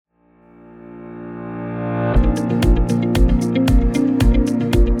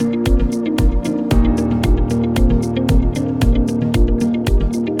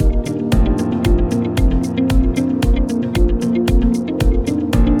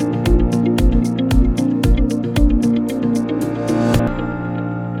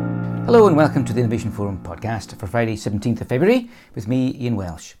Hello and welcome to the Innovation Forum podcast for Friday 17th of February with me, Ian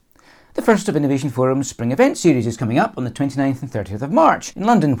Welsh. The first of Innovation Forum's spring event series is coming up on the 29th and 30th of March in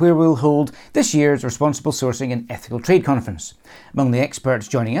London, where we'll hold this year's Responsible Sourcing and Ethical Trade Conference. Among the experts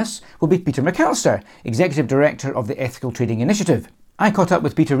joining us will be Peter McAllister, Executive Director of the Ethical Trading Initiative. I caught up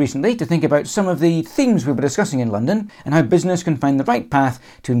with Peter recently to think about some of the themes we'll be discussing in London and how business can find the right path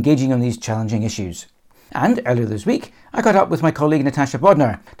to engaging on these challenging issues. And earlier this week, I caught up with my colleague Natasha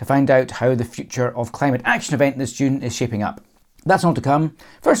Bodnar to find out how the Future of Climate Action event this June is shaping up. That's all to come.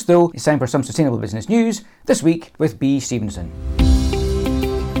 First though, it's time for some sustainable business news, this week with B. Stevenson.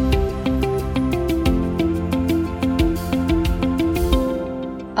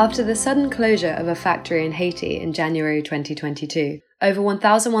 After the sudden closure of a factory in Haiti in January 2022, over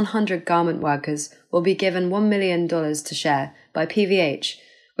 1,100 garment workers will be given $1 million to share by PVH,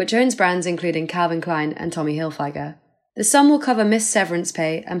 which owns brands including Calvin Klein and Tommy Hilfiger. The sum will cover missed severance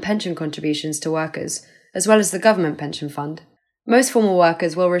pay and pension contributions to workers, as well as the government pension fund. Most former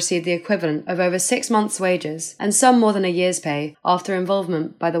workers will receive the equivalent of over 6 months' wages, and some more than a year's pay, after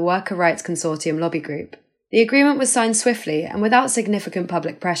involvement by the Worker Rights Consortium lobby group. The agreement was signed swiftly and without significant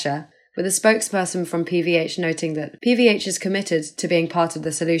public pressure, with a spokesperson from PVH noting that PVH is committed to being part of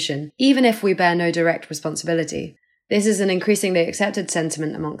the solution, even if we bear no direct responsibility. This is an increasingly accepted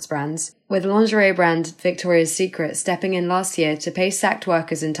sentiment amongst brands, with lingerie brand Victoria's Secret stepping in last year to pay sacked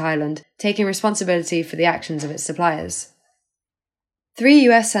workers in Thailand, taking responsibility for the actions of its suppliers. 3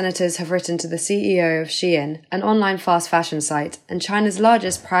 US senators have written to the CEO of Shein, an online fast fashion site and China's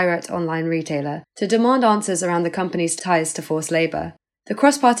largest private online retailer, to demand answers around the company's ties to forced labour. The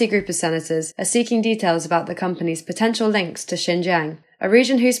cross-party group of senators are seeking details about the company's potential links to Xinjiang, a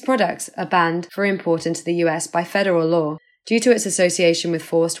region whose products are banned for import into the US by federal law due to its association with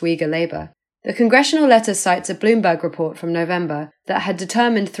forced Uyghur labour. The congressional letter cites a Bloomberg report from November that had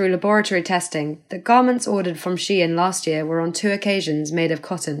determined through laboratory testing that garments ordered from Shein last year were on 2 occasions made of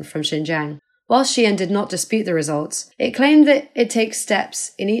cotton from Xinjiang. While Shein did not dispute the results, it claimed that it takes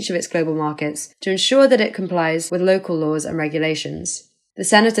steps in each of its global markets to ensure that it complies with local laws and regulations. The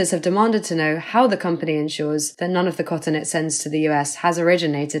senators have demanded to know how the company ensures that none of the cotton it sends to the US has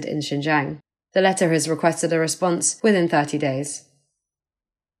originated in Xinjiang. The letter has requested a response within 30 days.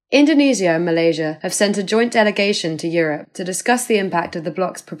 Indonesia and Malaysia have sent a joint delegation to Europe to discuss the impact of the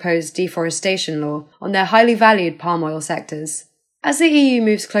bloc's proposed deforestation law on their highly valued palm oil sectors. As the EU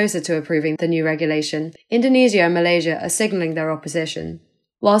moves closer to approving the new regulation, Indonesia and Malaysia are signalling their opposition.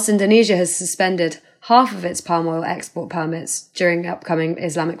 Whilst Indonesia has suspended half of its palm oil export permits during upcoming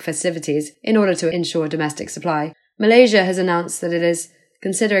Islamic festivities in order to ensure domestic supply, Malaysia has announced that it is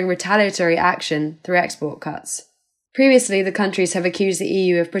considering retaliatory action through export cuts. Previously, the countries have accused the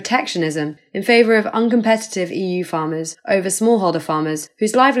EU of protectionism in favour of uncompetitive EU farmers over smallholder farmers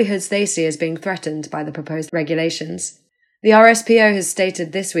whose livelihoods they see as being threatened by the proposed regulations. The RSPO has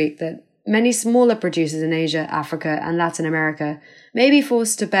stated this week that many smaller producers in Asia, Africa and Latin America may be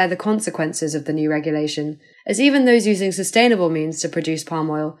forced to bear the consequences of the new regulation, as even those using sustainable means to produce palm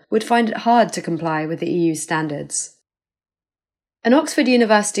oil would find it hard to comply with the EU standards. An Oxford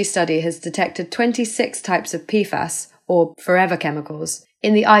University study has detected 26 types of PFAS, or forever chemicals,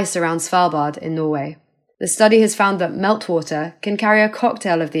 in the ice around Svalbard in Norway. The study has found that meltwater can carry a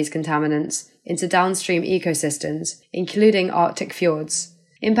cocktail of these contaminants into downstream ecosystems, including Arctic fjords,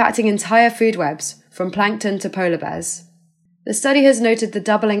 impacting entire food webs, from plankton to polar bears. The study has noted the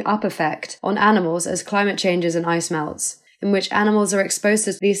doubling up effect on animals as climate changes and ice melts, in which animals are exposed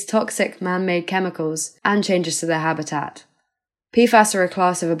to these toxic man-made chemicals and changes to their habitat. PFAS are a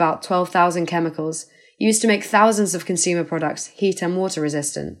class of about 12,000 chemicals used to make thousands of consumer products heat and water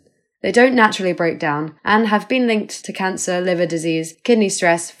resistant. They don't naturally break down and have been linked to cancer, liver disease, kidney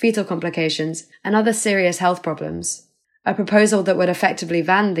stress, fetal complications, and other serious health problems. A proposal that would effectively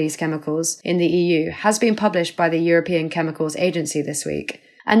ban these chemicals in the EU has been published by the European Chemicals Agency this week,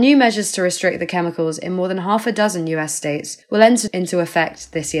 and new measures to restrict the chemicals in more than half a dozen US states will enter into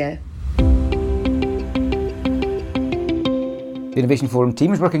effect this year. The Innovation Forum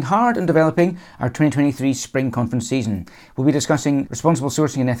team is working hard on developing our 2023 Spring Conference season. We'll be discussing responsible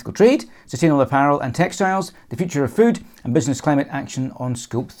sourcing and ethical trade, sustainable apparel and textiles, the future of food, and business climate action on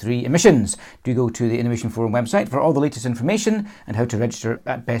Scope 3 emissions. Do go to the Innovation Forum website for all the latest information and how to register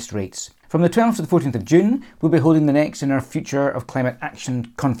at best rates. From the 12th to the 14th of June, we'll be holding the next in our Future of Climate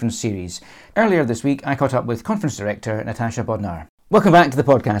Action Conference series. Earlier this week, I caught up with Conference Director Natasha Bodnar. Welcome back to the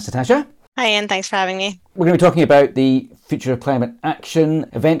podcast, Natasha. Hi Ian, thanks for having me. We're going to be talking about the Future of Climate Action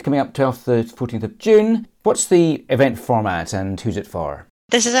event coming up 12th to 14th of June. What's the event format and who's it for?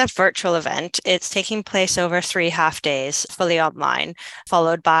 This is a virtual event. It's taking place over 3 half days, fully online,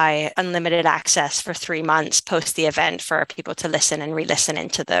 followed by unlimited access for 3 months post the event for people to listen and re-listen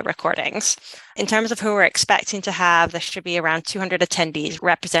into the recordings. In terms of who we're expecting to have, there should be around 200 attendees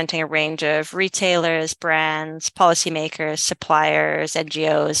representing a range of retailers, brands, policymakers, suppliers,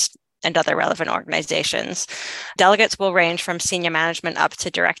 NGOs, and other relevant organizations. Delegates will range from senior management up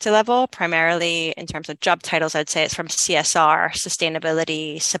to director level. Primarily in terms of job titles, I'd say it's from CSR,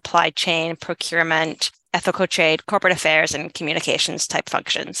 sustainability, supply chain, procurement, ethical trade, corporate affairs, and communications type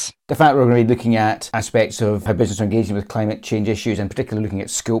functions. The fact we're going to be looking at aspects of how business are engaging with climate change issues, and particularly looking at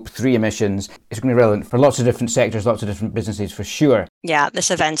Scope 3 emissions, is going to be relevant for lots of different sectors, lots of different businesses for sure. Yeah,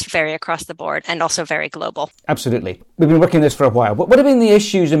 this event's very across the board and also very global. Absolutely. We've been working on this for a while. What have been the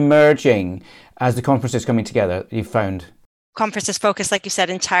issues emerging as the conference is coming together, you've found? Conference is focused, like you said,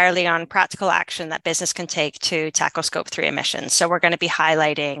 entirely on practical action that business can take to tackle Scope 3 emissions. So we're going to be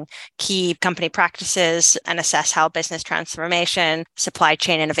highlighting key company practices and assess how business transformation, supply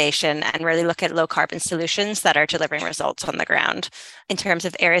chain innovation, and really look at low carbon solutions that are delivering results on the ground. In terms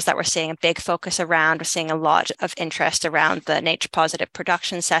of areas that we're seeing a big focus around, we're seeing a lot of interest around the nature positive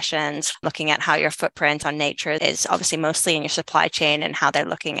production sessions, looking at how your footprint on nature is obviously mostly in your supply chain and how they're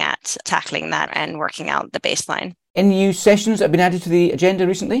looking at tackling that and working out the baseline. Any new sessions that have been added to the agenda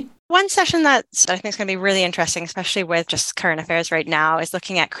recently? One session that I think is going to be really interesting, especially with just current affairs right now, is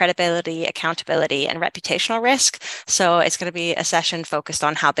looking at credibility, accountability, and reputational risk. So it's going to be a session focused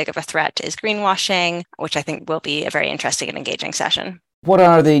on how big of a threat is greenwashing, which I think will be a very interesting and engaging session. What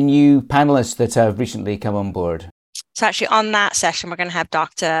are the new panelists that have recently come on board? So actually on that session, we're going to have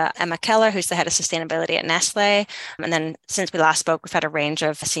Dr. Emma Keller, who's the head of sustainability at Nestle. And then since we last spoke, we've had a range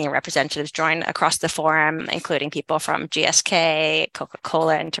of senior representatives join across the forum, including people from GSK,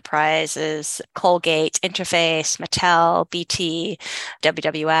 Coca-Cola Enterprises, Colgate, Interface, Mattel, BT,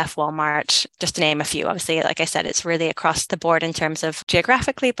 WWF, Walmart, just to name a few. Obviously, like I said, it's really across the board in terms of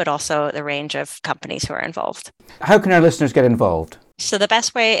geographically, but also the range of companies who are involved. How can our listeners get involved? So the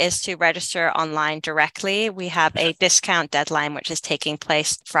best way is to register online directly. We have a discount deadline, which is taking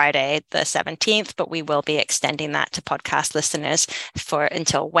place Friday, the 17th, but we will be extending that to podcast listeners for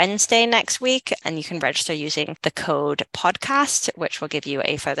until Wednesday next week. And you can register using the code podcast, which will give you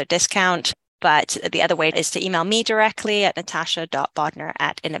a further discount. But the other way is to email me directly at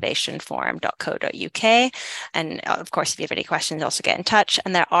natasha.bodner@innovationforum.co.uk. And of course, if you have any questions, also get in touch.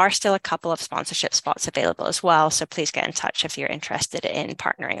 And there are still a couple of sponsorship spots available as well. So please get in touch if you're interested in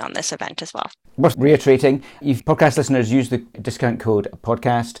partnering on this event as well. Worth reiterating, if podcast listeners use the discount code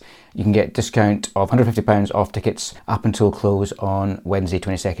podcast, you can get discount of £150 off tickets up until close on Wednesday,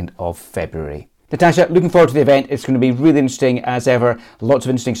 22nd of February. Natasha, looking forward to the event. It's going to be really interesting as ever. Lots of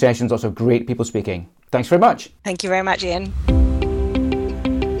interesting sessions, lots of great people speaking. Thanks very much. Thank you very much, Ian.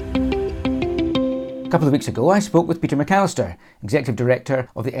 A couple of weeks ago, I spoke with Peter McAllister, Executive Director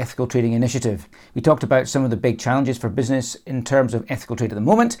of the Ethical Trading Initiative. We talked about some of the big challenges for business in terms of ethical trade at the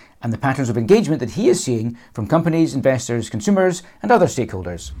moment and the patterns of engagement that he is seeing from companies, investors, consumers and other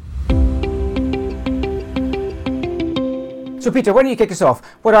stakeholders. So Peter, why don't you kick us off?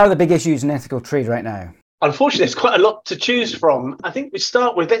 What are the big issues in ethical trade right now? Unfortunately, there's quite a lot to choose from. I think we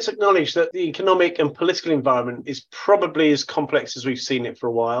start with, let's acknowledge that the economic and political environment is probably as complex as we've seen it for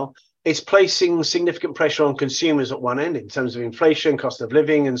a while. It's placing significant pressure on consumers at one end in terms of inflation, cost of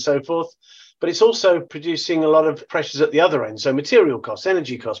living and so forth. But it's also producing a lot of pressures at the other end. So material costs,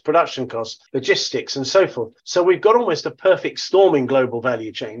 energy costs, production costs, logistics and so forth. So we've got almost a perfect storm in global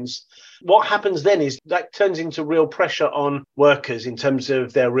value chains. What happens then is that turns into real pressure on workers in terms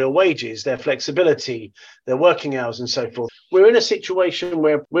of their real wages, their flexibility, their working hours and so forth. We're in a situation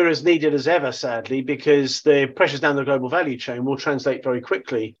where we're as needed as ever, sadly, because the pressures down the global value chain will translate very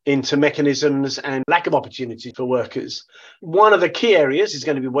quickly into mechanisms and lack of opportunity for workers. One of the key areas is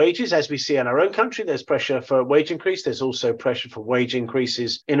going to be wages. As we see in our own country, there's pressure for wage increase. There's also pressure for wage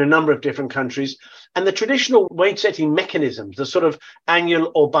increases in a number of different countries. And the traditional wage setting mechanisms, the sort of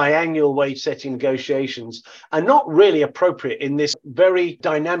annual or biannual wage setting negotiations, are not really appropriate in this very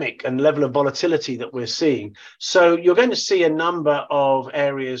dynamic and level of volatility that we're seeing. So you're going to see a number of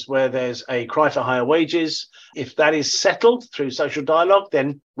areas where there's a cry for higher wages. If that is settled through social dialogue,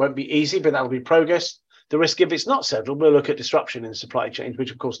 then it won't be easy, but that'll be progress. The risk, if it's not settled, we'll look at disruption in supply chains,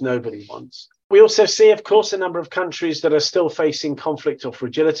 which of course nobody wants. We also see, of course, a number of countries that are still facing conflict or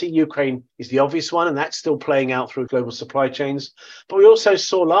fragility. Ukraine is the obvious one, and that's still playing out through global supply chains. But we also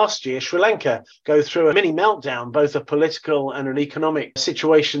saw last year Sri Lanka go through a mini meltdown, both a political and an economic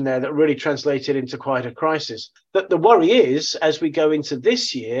situation there that really translated into quite a crisis. But the worry is, as we go into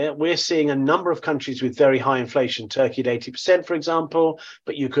this year, we're seeing a number of countries with very high inflation, Turkey at 80%, for example,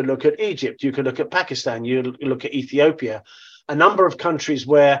 but you could look at Egypt, you could look at Pakistan, you look at Ethiopia. A number of countries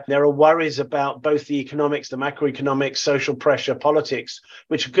where there are worries about both the economics, the macroeconomics, social pressure, politics,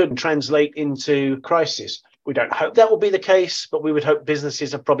 which could translate into crisis. We don't hope that will be the case, but we would hope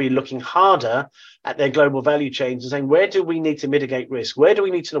businesses are probably looking harder at their global value chains and saying, where do we need to mitigate risk? Where do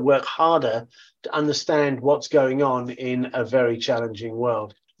we need to work harder to understand what's going on in a very challenging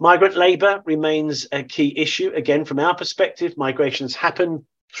world? Migrant labour remains a key issue. Again, from our perspective, migrations happen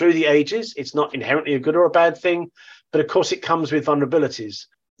through the ages. It's not inherently a good or a bad thing. But of course, it comes with vulnerabilities.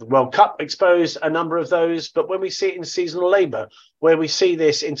 The World Cup exposed a number of those, but when we see it in seasonal labour, where we see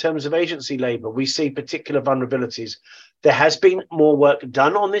this in terms of agency labour, we see particular vulnerabilities. There has been more work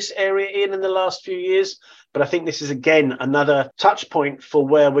done on this area, Ian, in the last few years, but I think this is, again, another touch point for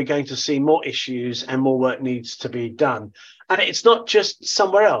where we're going to see more issues and more work needs to be done. And it's not just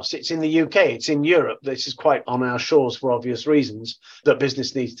somewhere else. It's in the UK, it's in Europe. This is quite on our shores for obvious reasons that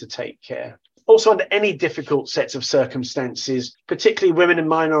business needs to take care. Also, under any difficult sets of circumstances, particularly women and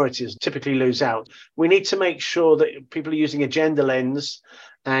minorities typically lose out. We need to make sure that people are using a gender lens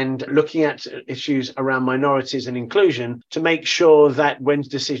and looking at issues around minorities and inclusion to make sure that when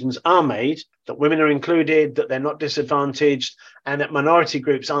decisions are made, that women are included, that they're not disadvantaged, and that minority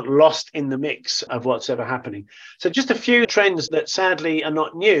groups aren't lost in the mix of what's ever happening. So just a few trends that sadly are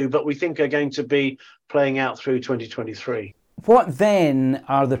not new, but we think are going to be playing out through 2023. What then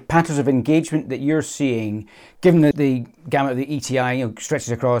are the patterns of engagement that you're seeing, given that the gamut of the ETI stretches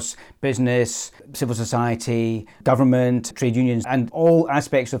across business, civil society, government, trade unions, and all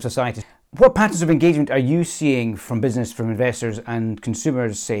aspects of society? What patterns of engagement are you seeing from business, from investors and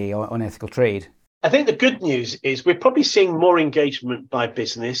consumers, say, on ethical trade? I think the good news is we're probably seeing more engagement by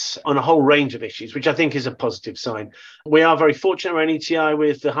business on a whole range of issues, which I think is a positive sign. We are very fortunate around ETI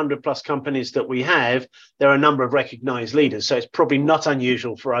with the 100 plus companies that we have. There are a number of recognized leaders. So it's probably not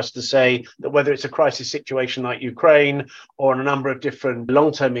unusual for us to say that whether it's a crisis situation like Ukraine or on a number of different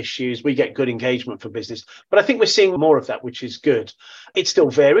long-term issues, we get good engagement for business. But I think we're seeing more of that, which is good. It's still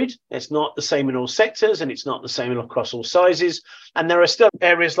varied. It's not the same in all sectors and it's not the same across all sizes. And there are still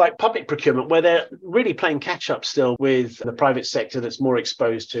areas like public procurement where they're really playing catch up still with the private sector that's more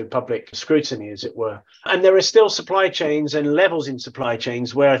exposed to public scrutiny, as it were. And there are still supply chains and levels in supply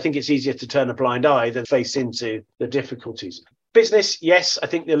chains where I think it's easier to turn a blind eye than face into the difficulties. Business, yes, I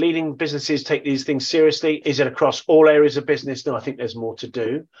think the leading businesses take these things seriously. Is it across all areas of business? No, I think there's more to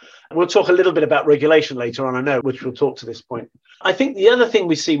do. We'll talk a little bit about regulation later on, I know, which we'll talk to this point. I think the other thing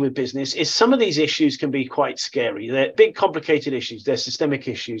we see with business is some of these issues can be quite scary. They're big, complicated issues. They're systemic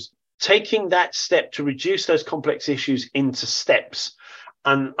issues. Taking that step to reduce those complex issues into steps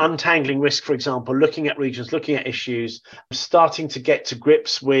and untangling risk, for example, looking at regions, looking at issues, starting to get to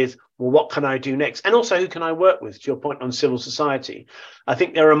grips with, well, what can I do next? And also, who can I work with? To your point on civil society, I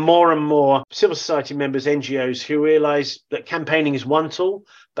think there are more and more civil society members, NGOs, who realize that campaigning is one tool,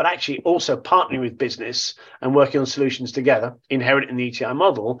 but actually also partnering with business and working on solutions together, inherent in the ETI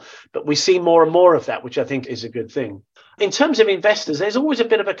model. But we see more and more of that, which I think is a good thing. In terms of investors, there's always a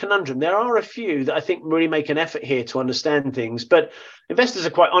bit of a conundrum. There are a few that I think really make an effort here to understand things, but investors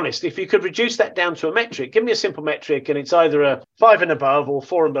are quite honest. If you could reduce that down to a metric, give me a simple metric and it's either a 5 and above or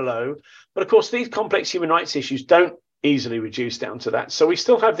 4 and below. But of course, these complex human rights issues don't easily reduce down to that. So we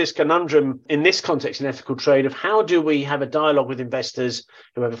still have this conundrum in this context in ethical trade of how do we have a dialogue with investors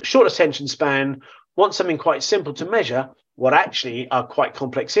who have a short attention span, want something quite simple to measure, what actually are quite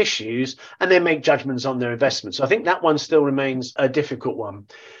complex issues, and then make judgments on their investments. So I think that one still remains a difficult one.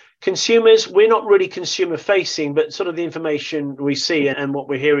 Consumers, we're not really consumer facing, but sort of the information we see and what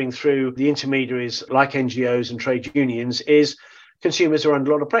we're hearing through the intermediaries like NGOs and trade unions is consumers are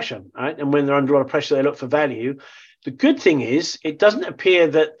under a lot of pressure, right? And when they're under a lot of pressure, they look for value. The good thing is it doesn't appear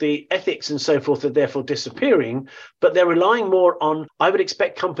that the ethics and so forth are therefore disappearing, but they're relying more on, I would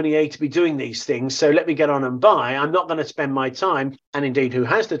expect company A to be doing these things, so let me get on and buy. I'm not going to spend my time, and indeed who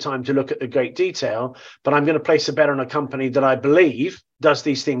has the time to look at the great detail, but I'm going to place a bet on a company that I believe does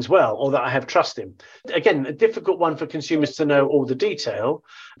these things well or that I have trust in. Again, a difficult one for consumers to know all the detail,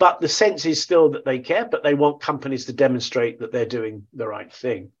 but the sense is still that they care, but they want companies to demonstrate that they're doing the right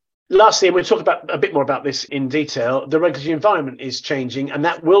thing. Lastly, and we'll talk about a bit more about this in detail, the regulatory environment is changing and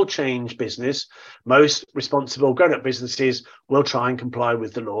that will change business. Most responsible grown-up businesses will try and comply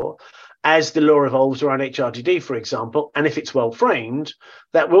with the law. as the law evolves around HRDD, for example, and if it's well framed,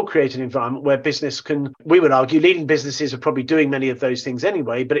 that will create an environment where business can, we would argue, leading businesses are probably doing many of those things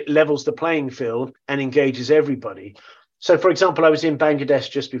anyway, but it levels the playing field and engages everybody. So, for example, I was in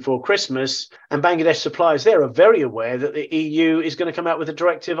Bangladesh just before Christmas, and Bangladesh suppliers there are very aware that the EU is going to come out with a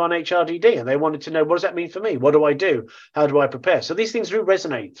directive on HRDD, and they wanted to know, what does that mean for me? What do I do? How do I prepare? So these things do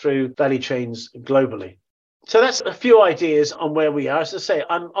resonate through value chains globally. So that's a few ideas on where we are. As I say,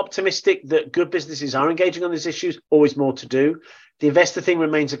 I'm optimistic that good businesses are engaging on these issues, always more to do. The investor thing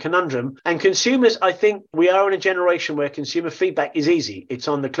remains a conundrum. And consumers, I think we are in a generation where consumer feedback is easy. It's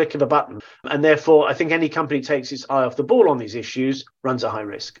on the click of a button. And therefore, I think any company takes its eye off the ball on these issues runs a high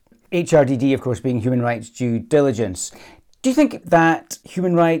risk. HRDD, of course, being human rights due diligence. Do you think that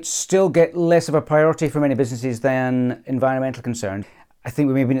human rights still get less of a priority for many businesses than environmental concern? I think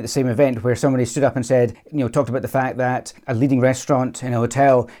we may have been at the same event where somebody stood up and said, talked about the fact that a leading restaurant in a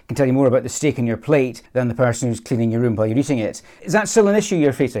hotel can tell you more about the steak in your plate than the person who's cleaning your room while you're eating it. Is that still an issue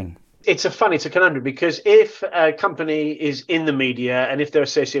you're facing? It's a conundrum, because if a company is in the media and if they're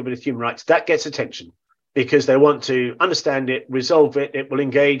associated with human rights, that gets attention because they want to understand it, resolve it. It will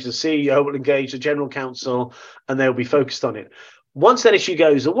engage the CEO, will engage the general counsel, and they'll be focused on it. Once that issue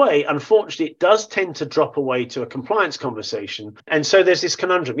goes away, unfortunately, it does tend to drop away to a compliance conversation. And so there's this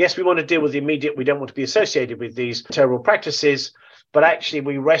conundrum. Yes, we want to deal with the immediate. We don't want to be associated with these terrible practices. But actually,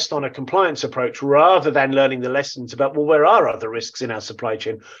 we rest on a compliance approach rather than learning the lessons about, well, where are other risks in our supply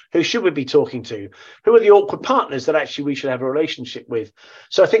chain? Who should we be talking to? Who are the awkward partners that actually we should have a relationship with?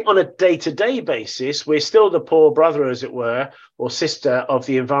 So I think on a day-to-day basis, we're still the poor brother, as it were, or sister of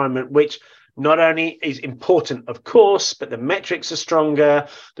the environment, which not only is important, of course, but the metrics are stronger,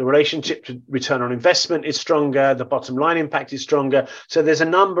 the relationship to return on investment is stronger, the bottom line impact is stronger. So there's a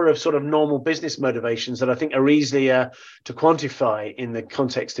number of sort of normal business motivations that I think are easier to quantify in the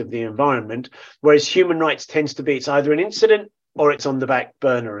context of the environment, whereas human rights tends to be, it's either an incident or it's on the back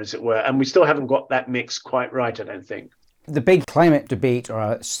burner, as it were. And we still haven't got that mix quite right, I don't think. The big climate debate, or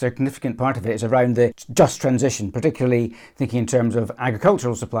a significant part of it, is around the just transition, particularly thinking in terms of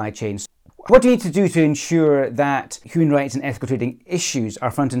agricultural supply chains. What do you need to do to ensure that human rights and ethical trading issues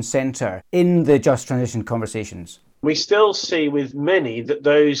are front and centre in the just transition conversations? We still see with many that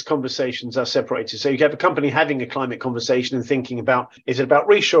those conversations are separated. So you have a company having a climate conversation and thinking about, is it about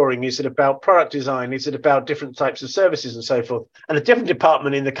reshoring? Is it about product design? Is it about different types of services and so forth? And a different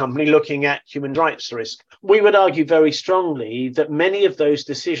department in the company looking at human rights risk. We would argue very strongly that many of those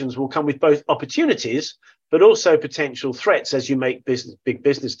decisions will come with both opportunities but also potential threats as you make big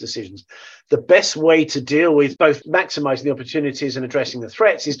business decisions. The best way to deal with both maximizing the opportunities and addressing the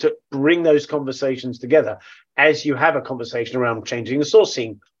threats is to bring those conversations together as you have a conversation around changing the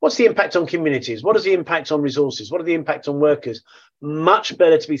sourcing. What's the impact on communities? What is the impact on resources? What are the impact on workers? Much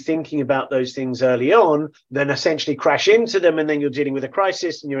better to be thinking about those things early on than essentially crash into them and then you're dealing with a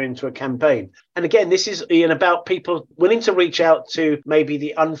crisis and you're into a campaign. And again, this is, Ian, about people willing to reach out to maybe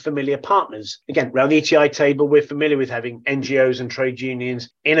the unfamiliar partners. Again, around the ETI table, we're familiar with having NGOs and trade unions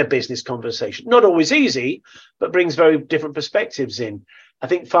in a business conversation. Not always easy, but brings very different perspectives in. I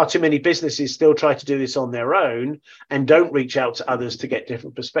think far too many businesses still try to do this on their own and don't reach out to others to get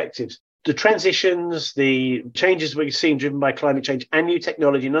different perspectives. The transitions, the changes we've seen driven by climate change and new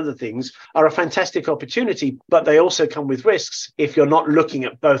technology and other things are a fantastic opportunity, but they also come with risks if you're not looking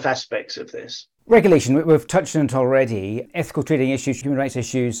at both aspects of this. Regulation, we've touched on it already. Ethical trading issues, human rights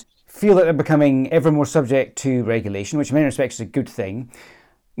issues feel that they're becoming ever more subject to regulation, which in many respects is a good thing.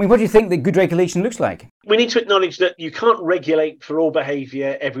 I mean, what do you think that good regulation looks like? We need to acknowledge that you can't regulate for all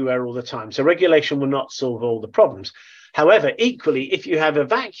behaviour everywhere all the time. So regulation will not solve all the problems. However, equally, if you have a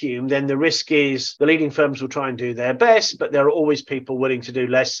vacuum, then the risk is the leading firms will try and do their best, but there are always people willing to do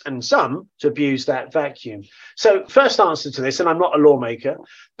less and some to abuse that vacuum. So first answer to this, and I'm not a lawmaker,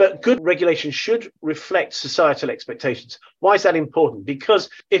 but good regulation should reflect societal expectations. Why is that important? Because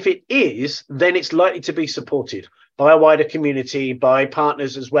if it is, then it's likely to be supported by a wider community, by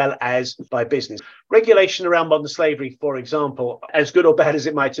partners, as well as by business. Regulation around modern slavery, for example, as good or bad as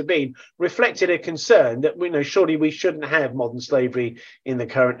it might have been, reflected a concern that surely we shouldn't have modern slavery in the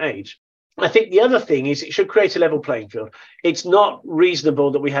current age. I think the other thing is it should create a level playing field. It's not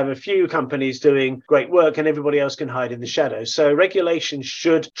reasonable that we have a few companies doing great work and everybody else can hide in the shadows. So regulation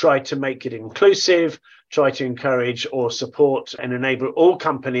should try to make it inclusive, try to encourage or support and enable all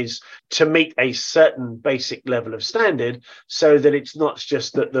companies to meet a certain basic level of standard so that it's not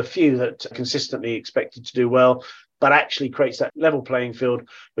just that the few that are consistently expected to do well, but actually creates that level playing field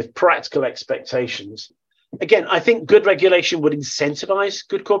with practical expectations. Again, I think good regulation would incentivize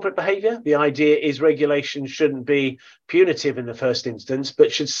good corporate behavior. The idea is regulation shouldn't be punitive in the first instance,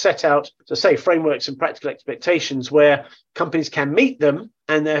 but should set out, to say, frameworks and practical expectations where companies can meet them,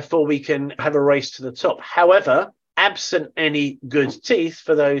 and therefore we can have a race to the top. However, absent any good teeth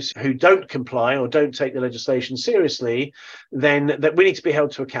for those who don't comply or don't take the legislation seriously, then that we need to be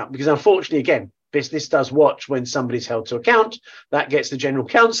held to account. Because unfortunately, again, business does watch when somebody's held to account. That gets the general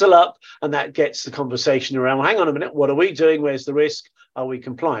counsel up, and that gets the conversation around, well, hang on a minute, what are we doing? Where's the risk? Are we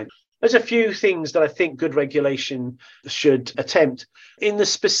compliant? There's a few things that I think good regulation should attempt. In the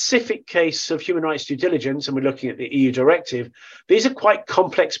specific case of human rights due diligence, and we're looking at the EU directive, these are quite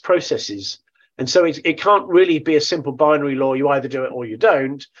complex processes. And so it can't really be a simple binary law, you either do it or you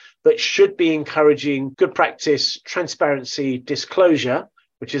don't, but should be encouraging good practice, transparency, disclosure,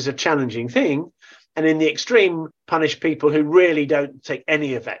 which is a challenging thing, and in the extreme, punish people who really don't take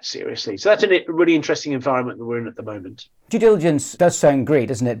any of that seriously. So that's a really interesting environment that we're in at the moment. Due diligence does sound great,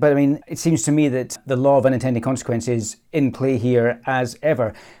 doesn't it? But I mean, it seems to me that the law of unintended consequences in play here as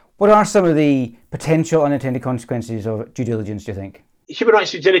ever. What are some of the potential unintended consequences of due diligence, do you think? Human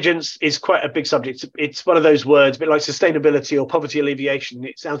rights due diligence is quite a big subject. It's one of those words, a bit like sustainability or poverty alleviation.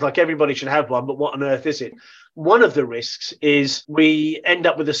 It sounds like everybody should have one, but what on earth is it? One of the risks is we end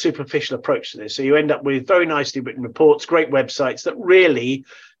up with a superficial approach to this. So you end up with very nicely written reports, great websites that really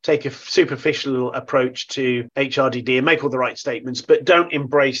take a superficial approach to HRDD and make all the right statements, but don't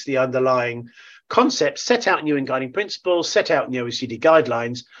embrace the underlying concepts set out in UN Guiding Principles, set out in the OECD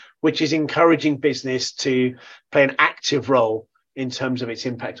guidelines, which is encouraging business to play an active role in terms of its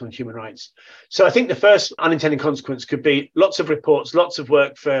impact on human rights. So I think the first unintended consequence could be lots of reports, lots of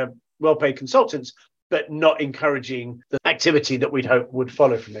work for well-paid consultants, but not encouraging the activity that we'd hope would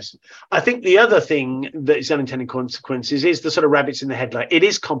follow from this. I think the other thing that is unintended consequences is the sort of rabbits in the headlight. It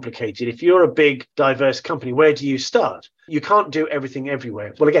is complicated. If you're a big, diverse company, where do you start? You can't do everything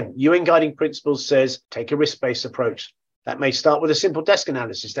everywhere. Well, again, UN Guiding Principles says take a risk-based approach. That may start with a simple desk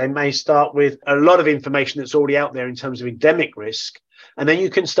analysis. They may start with a lot of information that's already out there in terms of endemic risk. And then you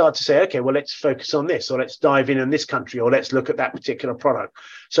can start to say, okay, well, let's focus on this, or let's dive in this country, or let's look at that particular product.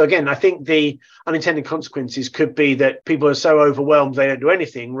 So again, I think the unintended consequences could be that people are so overwhelmed they don't do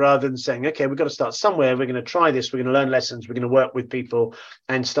anything, rather than saying, okay, we've got to start somewhere. We're going to try this. We're going to learn lessons. We're going to work with people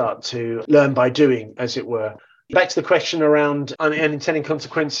and start to learn by doing, as it were. Back to the question around unintended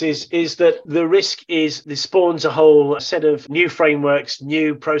consequences is that the risk is this spawns a whole set of new frameworks,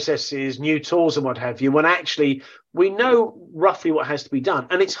 new processes, new tools and what have you, when actually we know roughly what has to be done,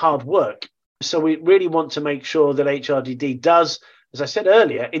 and it's hard work. So we really want to make sure that HRDD does, as I said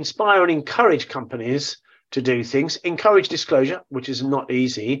earlier, inspire and encourage companies to do things, encourage disclosure, which is not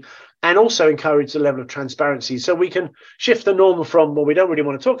easy, and also encourage the level of transparency. So we can shift the normal from, well, we don't really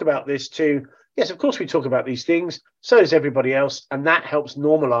want to talk about this, to yes, of course we talk about these things, so does everybody else, and that helps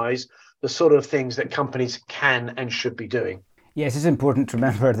normalize the sort of things that companies can and should be doing. Yes, it's important to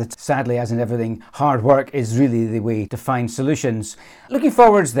remember that sadly, as in everything, hard work is really the way to find solutions. Looking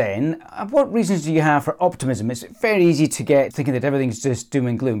forwards then, what reasons do you have for optimism? It's very easy to get thinking that everything's just doom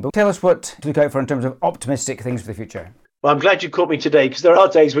and gloom, but tell us what to look out for in terms of optimistic things for the future. Well, I'm glad you caught me today, because there are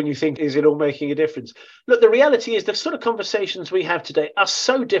days when you think, is it all making a difference? Look, the reality is the sort of conversations we have today are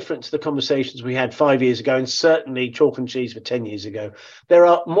so different to the conversations we had 5 years ago, and certainly chalk and cheese for 10 years ago. There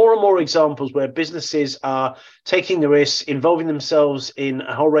are more and more examples where businesses are taking the risks, involving themselves in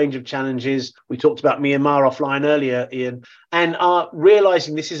a whole range of challenges. We talked about Myanmar offline earlier, Ian, and are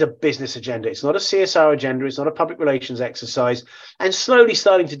realizing this is a business agenda. It's not a CSR agenda. It's not a public relations exercise, and slowly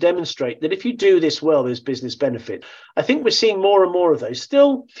starting to demonstrate that if you do this well, there's business benefit. I think we're seeing more and more of those,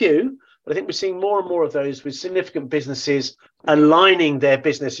 still few, but I think we're seeing more and more of those with significant businesses aligning their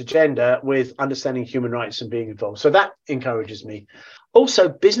business agenda with understanding human rights and being involved. So that encourages me. Also,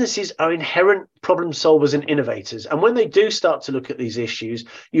 businesses are inherent problem solvers and innovators. And when they do start to look at these issues,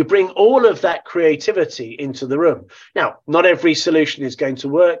 you bring all of that creativity into the room. Now, not every solution is going to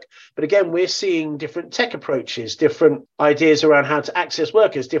work, but again, we're seeing different tech approaches, different ideas around how to access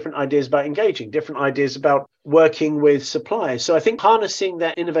workers, different ideas about engaging, different ideas about working with suppliers. So I think harnessing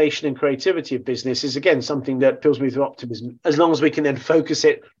that innovation and creativity of business is, again, something that fills me with optimism, as long as we can then focus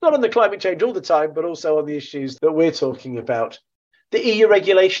it not on the climate change all the time, but also on the issues that we're talking about. The EU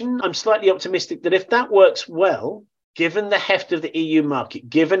regulation, I'm slightly optimistic that if that works well, given the heft of the EU market,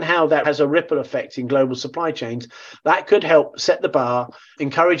 given how that has a ripple effect in global supply chains, that could help set the bar,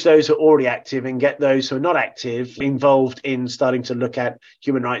 encourage those who are already active and get those who are not active involved in starting to look at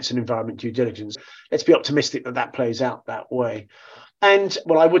human rights and environment due diligence. Let's be optimistic that that plays out that way. And,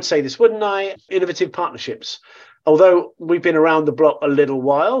 well, I would say this, wouldn't I? Innovative partnerships. Although we've been around the block a little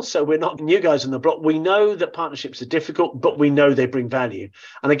while, so we're not new guys on the block, we know that partnerships are difficult, but we know they bring value.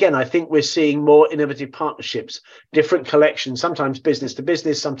 And again, I think we're seeing more innovative partnerships, different collections, sometimes business to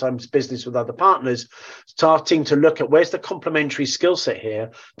business, sometimes business with other partners, starting to look at where's the complementary skill set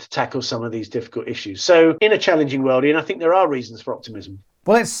here to tackle some of these difficult issues. So in a challenging world, Ian, I think there are reasons for optimism.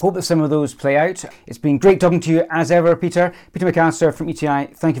 Well, let's hope that some of those play out. It's been great talking to you as ever, Peter. Peter McAllister from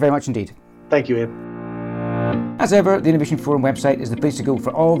ETI, thank you very much indeed. Thank you, Ian. As ever, the Innovation Forum website is the place to go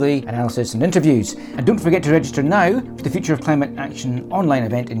for all the analysis and interviews. And don't forget to register now for the Future of Climate Action online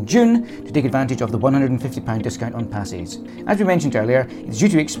event in June to take advantage of the £150 discount on passes. As we mentioned earlier, it's due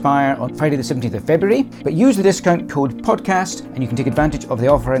to expire on Friday the 17th of February, but use the discount code PODCAST and you can take advantage of the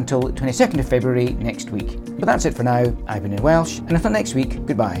offer until the 22nd of February next week. But that's it for now. I've been Ian Welsh, and until next week,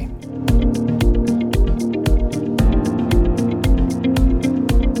 goodbye.